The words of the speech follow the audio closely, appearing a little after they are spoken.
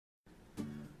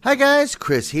Hi guys,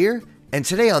 Chris here, and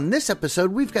today on this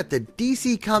episode we've got the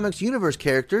DC Comics Universe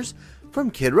characters from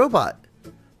Kidrobot.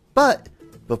 But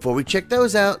before we check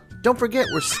those out, don't forget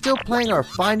we're still playing our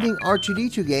Finding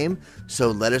R2-D2 game,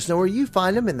 so let us know where you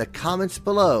find them in the comments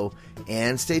below.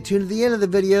 And stay tuned to the end of the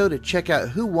video to check out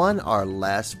who won our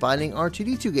last Finding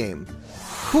R2-D2 game.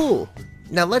 Cool!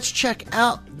 Now let's check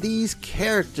out these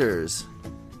characters.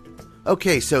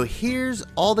 Okay, so here's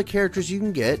all the characters you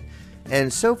can get.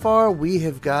 And so far we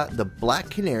have got the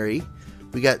Black Canary,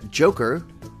 we got Joker,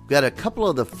 we got a couple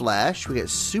of the Flash, we got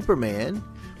Superman,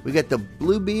 we got the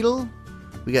Blue Beetle,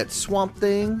 we got Swamp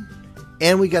Thing,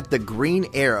 and we got the Green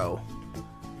Arrow.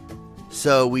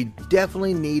 So we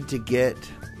definitely need to get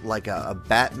like a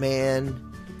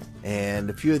Batman and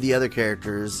a few of the other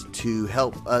characters to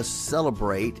help us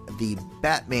celebrate the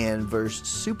Batman vs.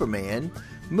 Superman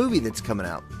movie that's coming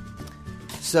out.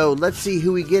 So let's see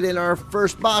who we get in our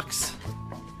first box.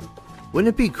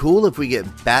 Wouldn't it be cool if we get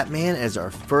Batman as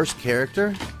our first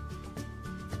character?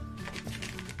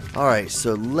 Alright,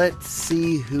 so let's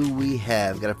see who we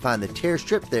have. Gotta find the tear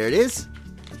strip. There it is.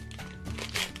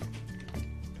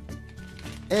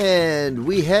 And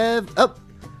we have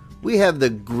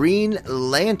the Green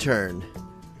Lantern.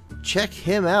 Check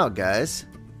him out, guys.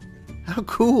 How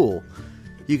cool.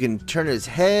 You can turn his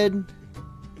head.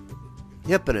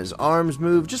 Yep, and his arms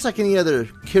move just like any other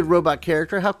Kidrobot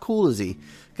character. How cool is he?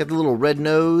 Got the little red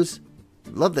nose.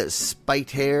 Love that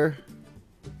spiked hair.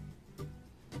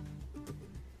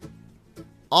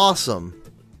 Awesome.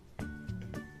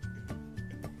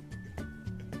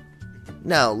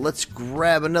 Now, let's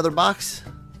grab another box.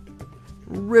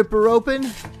 Rip her open.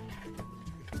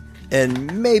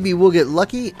 And maybe we'll get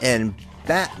lucky and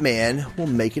Batman will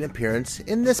make an appearance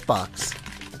in this box.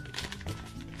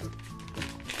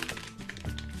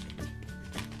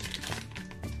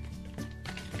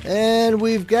 And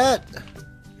we've got...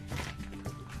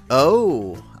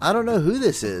 Oh, I don't know who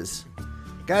this is.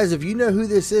 Guys, if you know who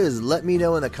this is, let me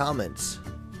know in the comments.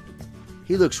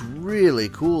 He looks really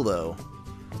cool, though.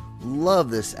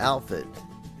 Love this outfit.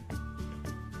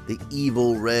 The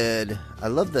evil red. I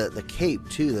love the cape,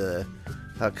 too.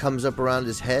 How it comes up around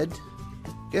his head.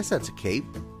 Guess that's a cape.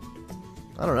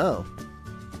 I don't know.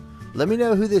 Let me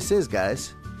know who this is,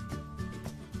 guys.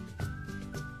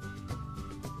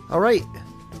 Alright.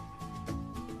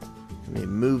 Let me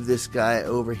move this guy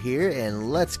over here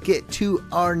and let's get to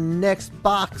our next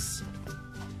box.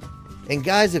 And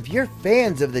guys, if you're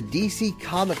fans of the DC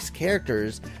Comics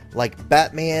characters like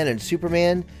Batman and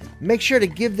Superman, make sure to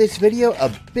give this video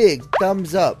a big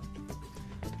thumbs up.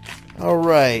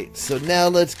 Alright, so now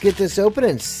let's get this open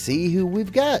and see who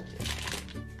we've got.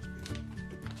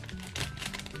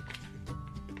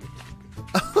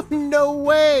 Oh, no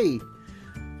way!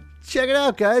 Check it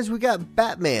out, guys. We got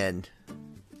Batman.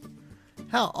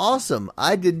 How awesome.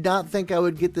 I did not think I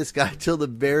would get this guy till the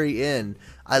very end.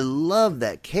 I love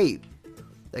that cape.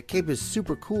 That cape is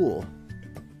super cool.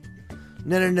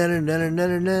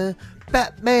 Na-na-na-na-na-na-na-na.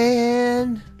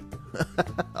 Batman!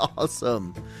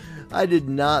 Awesome. I did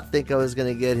not think I was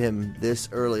going to get him this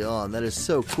early on. That is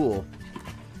so cool.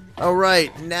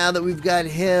 Alright, now that we've got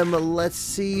him, let's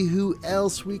see who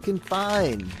else we can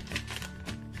find.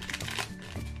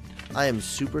 I am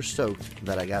super stoked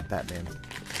that I got Batman.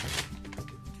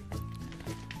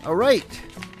 Alright.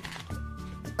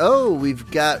 Oh, we've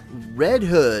got Red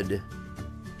Hood.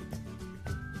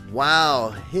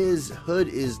 Wow, his hood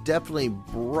is definitely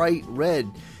bright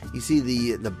red. You see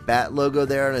the bat logo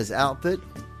there on his outfit.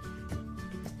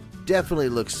 Definitely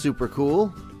looks super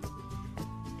cool.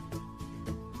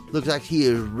 Looks like he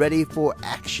is ready for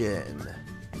action.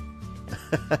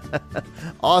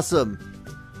 Awesome.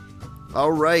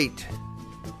 Alright.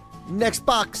 Next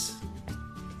box.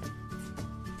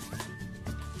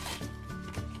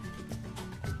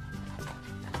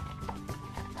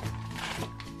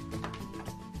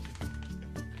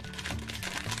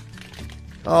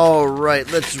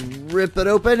 Alright, let's rip it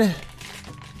open.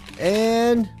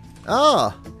 And,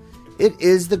 it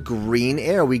is the Green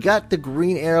Arrow. We got the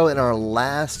Green Arrow in our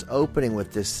last opening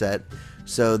with this set.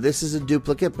 So this is a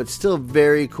duplicate, but still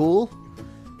very cool.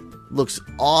 Looks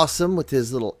awesome with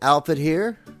his little outfit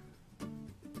here.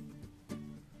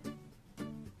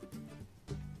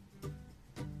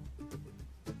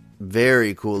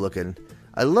 Very cool looking.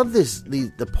 I love this,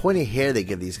 the pointy hair they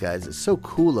give these guys. It's so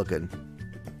cool looking.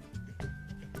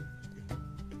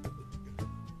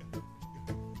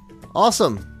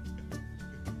 Awesome.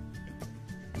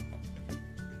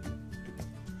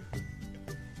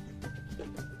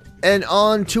 And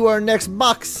on to our next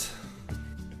box.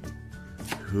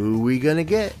 Who we gonna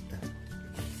get?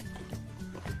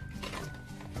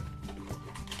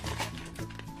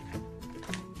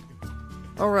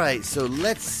 Alright, so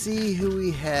let's see who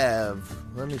we have.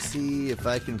 Let me see if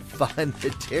I can find the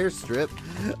tear strip.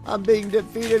 I'm being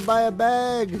defeated by a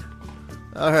bag.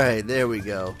 Alright, there we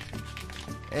go.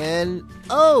 And,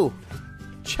 oh!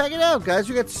 Check it out, guys.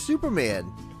 We got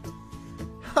Superman.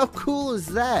 How cool is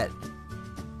that?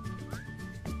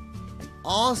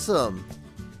 Awesome.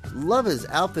 Love his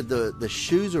outfit. The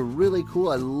shoes are really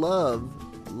cool. I love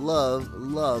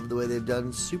the way they've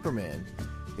done Superman.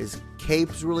 His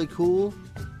cape's really cool.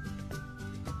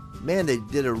 Man, they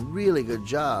did a really good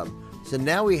job. So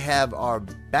now we have our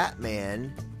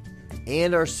Batman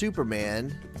and our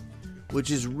Superman,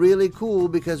 which is really cool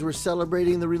because we're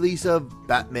celebrating the release of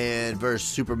Batman vs.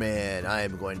 Superman. I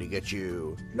am going to get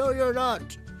you. No, you're not.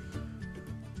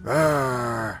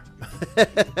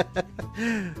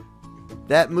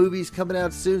 That movie's coming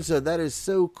out soon, so that is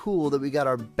so cool that we got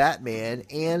our Batman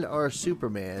and our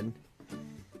Superman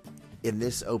in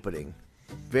this opening.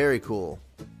 Very cool.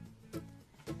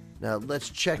 Now let's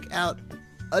check out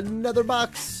another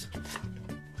box.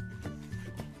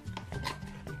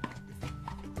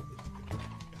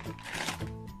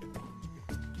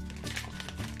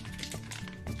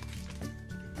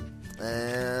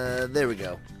 There we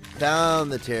go.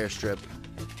 Found the tear strip.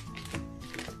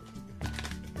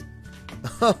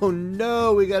 Oh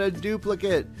no, we got a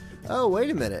duplicate. Oh, wait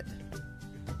a minute.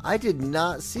 I did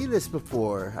not see this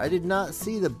before. I did not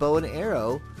see the bow and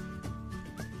arrow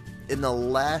in the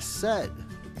last set.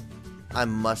 I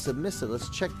must have missed it. Let's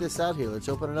check this out here. Let's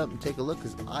open it up and take a look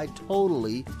because I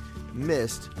totally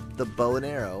missed the bow and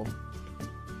arrow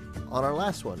on our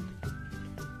last one.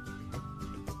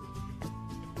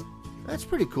 That's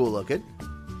pretty cool looking.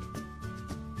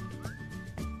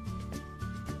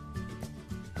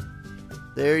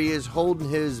 There he is holding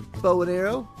his bow and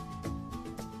arrow.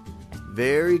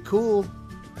 Very cool.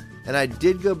 And I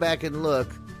did go back and look.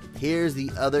 Here's the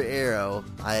other arrow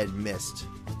I had missed.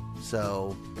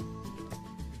 So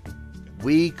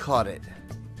we caught it.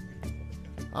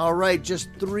 Alright, just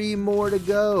 3 more to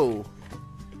go.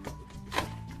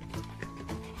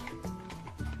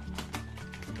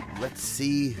 Let's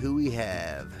see who we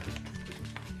have.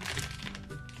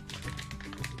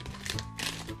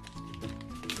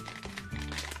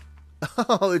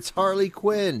 Oh, it's Harley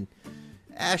Quinn.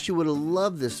 Ashley would have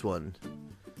loved this one.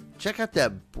 Check out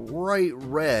that bright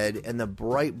red and the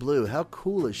bright blue. How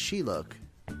cool does she look?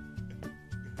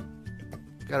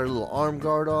 Got her little arm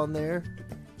guard on there.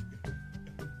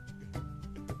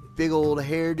 Big old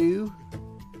hairdo.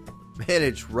 Man,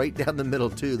 it's right down the middle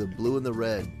too. The blue and the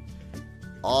red.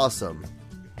 Awesome.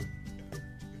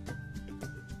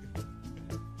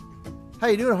 How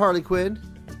you doing, Harley Quinn?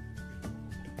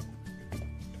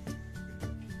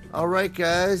 Alright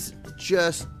guys,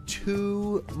 just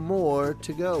 2 more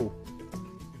to go.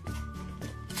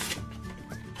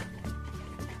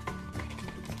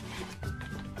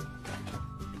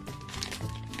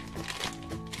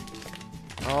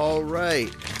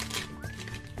 Alright.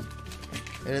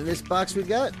 And in this box we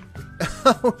got...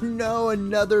 Oh no,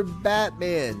 another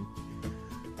Batman.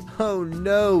 Oh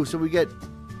no, so we got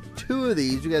 2 of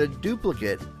these. We got a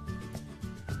duplicate.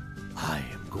 I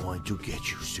am going to get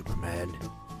you, Superman.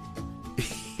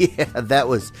 Yeah, that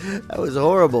was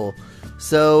horrible.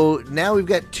 So now we've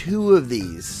got 2 of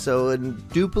these. So in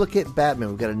duplicate Batman,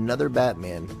 we've got another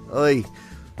Batman. Oy.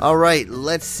 All right,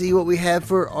 let's see what we have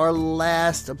for our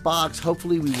last box.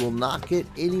 Hopefully we will not get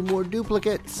any more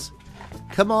duplicates.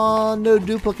 Come on, no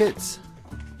duplicates.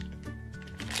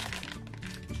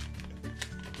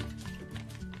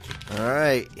 All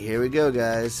right, here we go,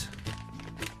 guys.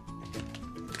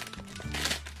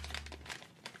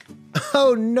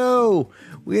 Oh no!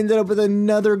 We ended up with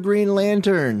another Green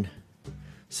Lantern.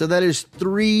 So that is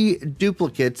 3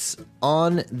 duplicates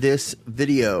on this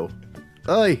video.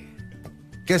 Oy.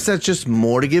 Guess that's just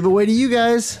more to give away to you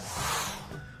guys.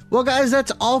 Well guys,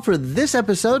 that's all for this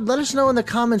episode. Let us know in the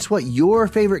comments what your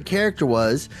favorite character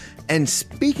was. And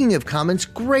speaking of comments,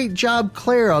 great job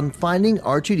Claire on finding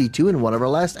R2-D2 in one of our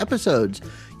last episodes.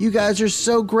 You guys are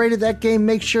so great at that game,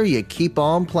 make sure you keep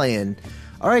on playing.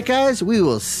 Alright guys, we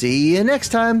will see you next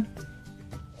time.